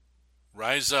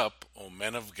Rise up, O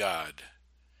men of God.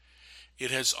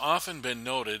 It has often been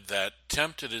noted that,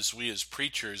 tempted as we as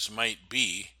preachers might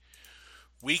be,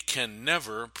 we can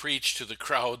never preach to the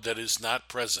crowd that is not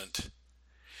present.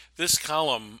 This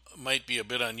column might be a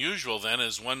bit unusual then,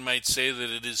 as one might say that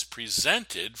it is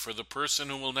presented for the person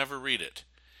who will never read it.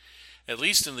 At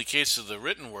least in the case of the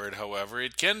written word, however,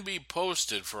 it can be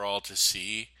posted for all to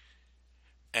see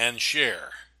and share.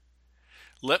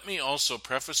 Let me also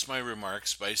preface my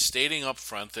remarks by stating up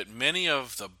front that many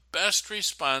of the best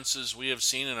responses we have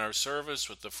seen in our service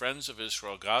with the Friends of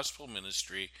Israel Gospel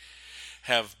Ministry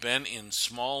have been in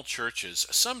small churches,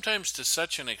 sometimes to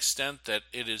such an extent that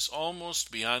it is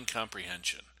almost beyond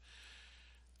comprehension.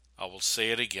 I will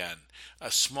say it again.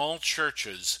 Small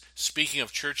churches, speaking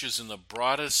of churches in the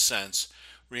broadest sense,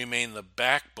 remain the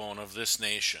backbone of this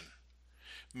nation.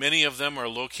 Many of them are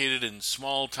located in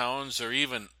small towns or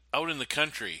even out in the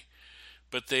country,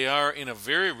 but they are, in a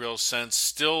very real sense,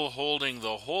 still holding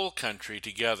the whole country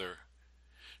together.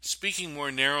 Speaking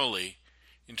more narrowly,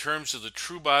 in terms of the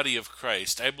true body of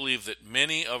Christ, I believe that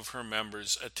many of her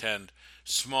members attend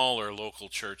smaller local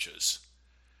churches.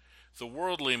 The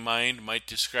worldly mind might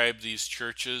describe these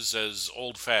churches as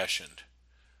old-fashioned.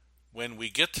 When we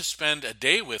get to spend a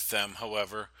day with them,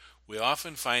 however, we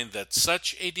often find that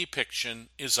such a depiction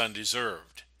is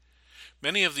undeserved.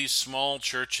 Many of these small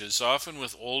churches, often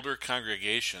with older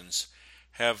congregations,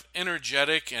 have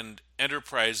energetic and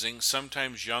enterprising,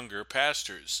 sometimes younger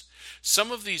pastors.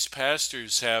 Some of these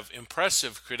pastors have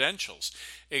impressive credentials,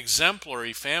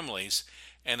 exemplary families,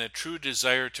 and a true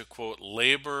desire to, quote,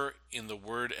 labor in the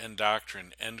word and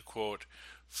doctrine, end quote,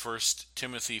 1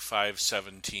 Timothy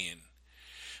 5:17.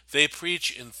 They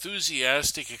preach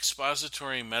enthusiastic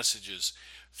expository messages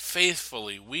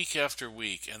faithfully week after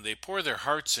week, and they pour their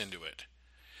hearts into it.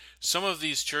 Some of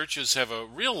these churches have a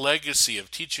real legacy of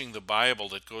teaching the Bible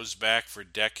that goes back for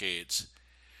decades.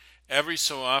 Every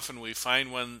so often we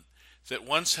find one that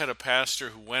once had a pastor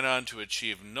who went on to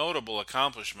achieve notable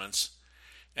accomplishments,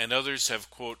 and others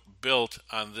have, quote, built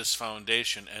on this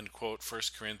foundation, end quote, 1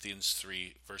 Corinthians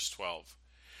 3, verse 12.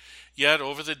 Yet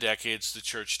over the decades the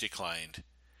church declined.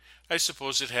 I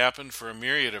suppose it happened for a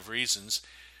myriad of reasons.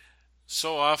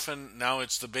 So often now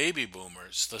it's the baby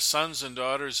boomers, the sons and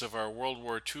daughters of our World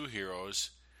War II heroes,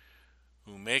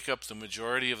 who make up the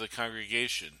majority of the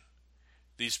congregation.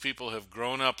 These people have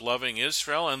grown up loving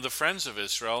Israel and the Friends of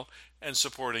Israel and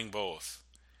supporting both.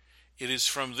 It is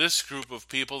from this group of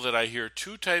people that I hear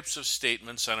two types of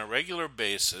statements on a regular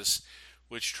basis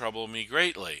which trouble me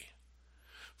greatly.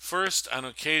 First, on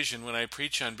occasion when I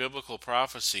preach on biblical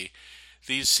prophecy,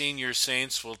 these senior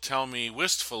saints will tell me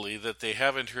wistfully that they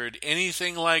haven't heard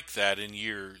anything like that in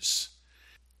years.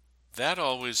 That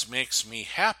always makes me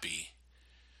happy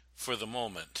for the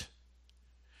moment,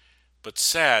 but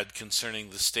sad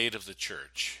concerning the state of the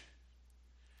church.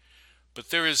 But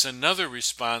there is another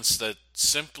response that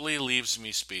simply leaves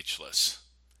me speechless.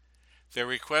 Their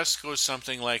request goes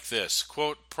something like this,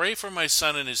 quote, pray for my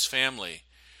son and his family.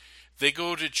 They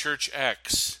go to church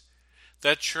X.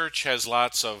 That church has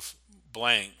lots of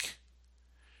blank,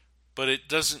 but it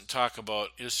doesn't talk about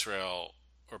Israel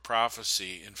or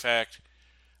prophecy. In fact,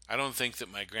 I don't think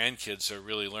that my grandkids are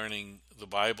really learning the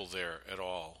Bible there at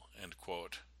all, end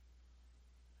quote.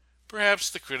 Perhaps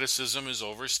the criticism is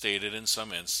overstated in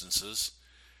some instances,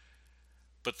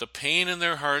 but the pain in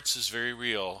their hearts is very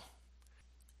real.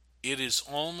 It is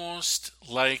almost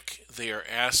like they are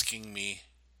asking me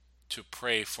to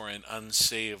pray for an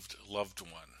unsaved loved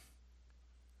one.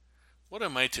 What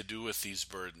am I to do with these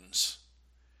burdens?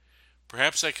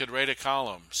 Perhaps I could write a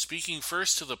column, speaking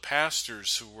first to the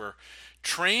pastors who were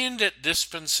trained at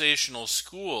dispensational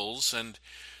schools and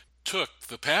took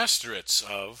the pastorates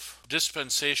of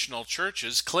dispensational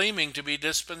churches claiming to be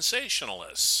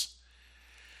dispensationalists.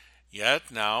 Yet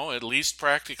now, at least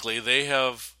practically, they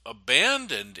have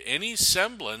abandoned any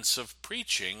semblance of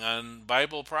preaching on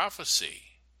Bible prophecy.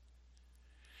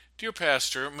 Dear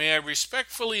Pastor, may I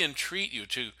respectfully entreat you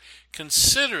to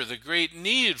consider the great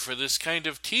need for this kind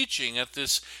of teaching at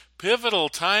this pivotal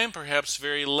time, perhaps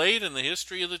very late in the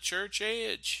history of the church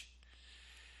age.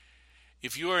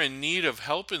 If you are in need of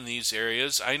help in these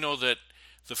areas, I know that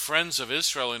the Friends of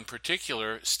Israel in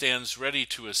particular stands ready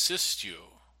to assist you.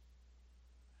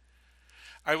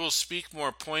 I will speak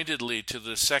more pointedly to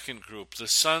the second group, the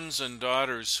sons and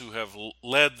daughters who have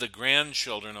led the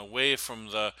grandchildren away from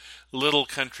the little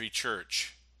country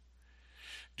church.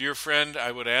 Dear friend,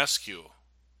 I would ask you,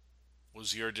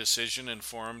 was your decision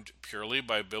informed purely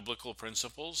by biblical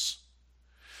principles?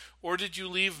 Or did you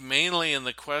leave mainly in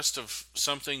the quest of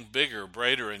something bigger,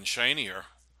 brighter, and shinier?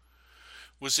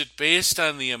 Was it based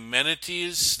on the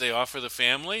amenities they offer the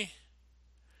family?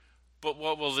 But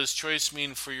what will this choice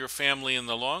mean for your family in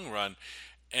the long run?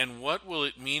 And what will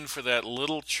it mean for that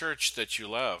little church that you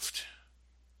left?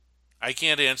 I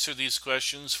can't answer these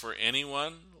questions for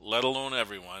anyone, let alone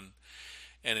everyone,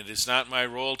 and it is not my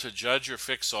role to judge or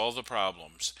fix all the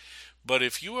problems. But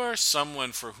if you are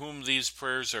someone for whom these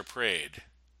prayers are prayed,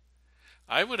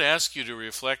 I would ask you to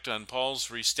reflect on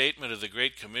Paul's restatement of the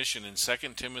Great Commission in 2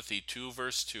 Timothy 2,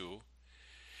 verse 2,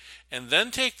 and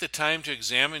then take the time to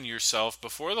examine yourself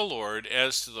before the Lord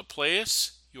as to the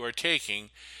place you are taking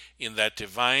in that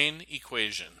divine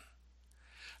equation.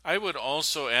 I would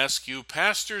also ask you,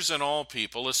 pastors and all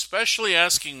people, especially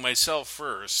asking myself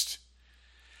first,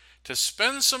 to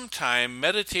spend some time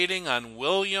meditating on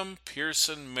William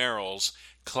Pearson Merrill's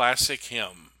classic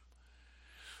hymn.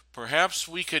 Perhaps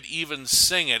we could even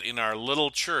sing it in our little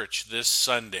church this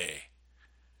Sunday.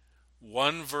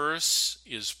 One verse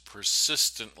is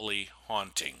persistently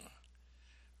haunting.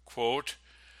 Quote,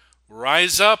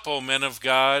 "Rise up, O men of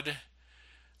God,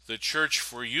 the church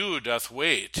for you doth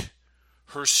wait,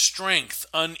 her strength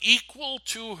unequal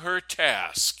to her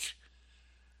task.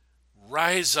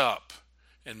 Rise up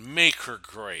and make her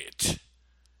great."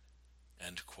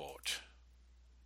 End quote.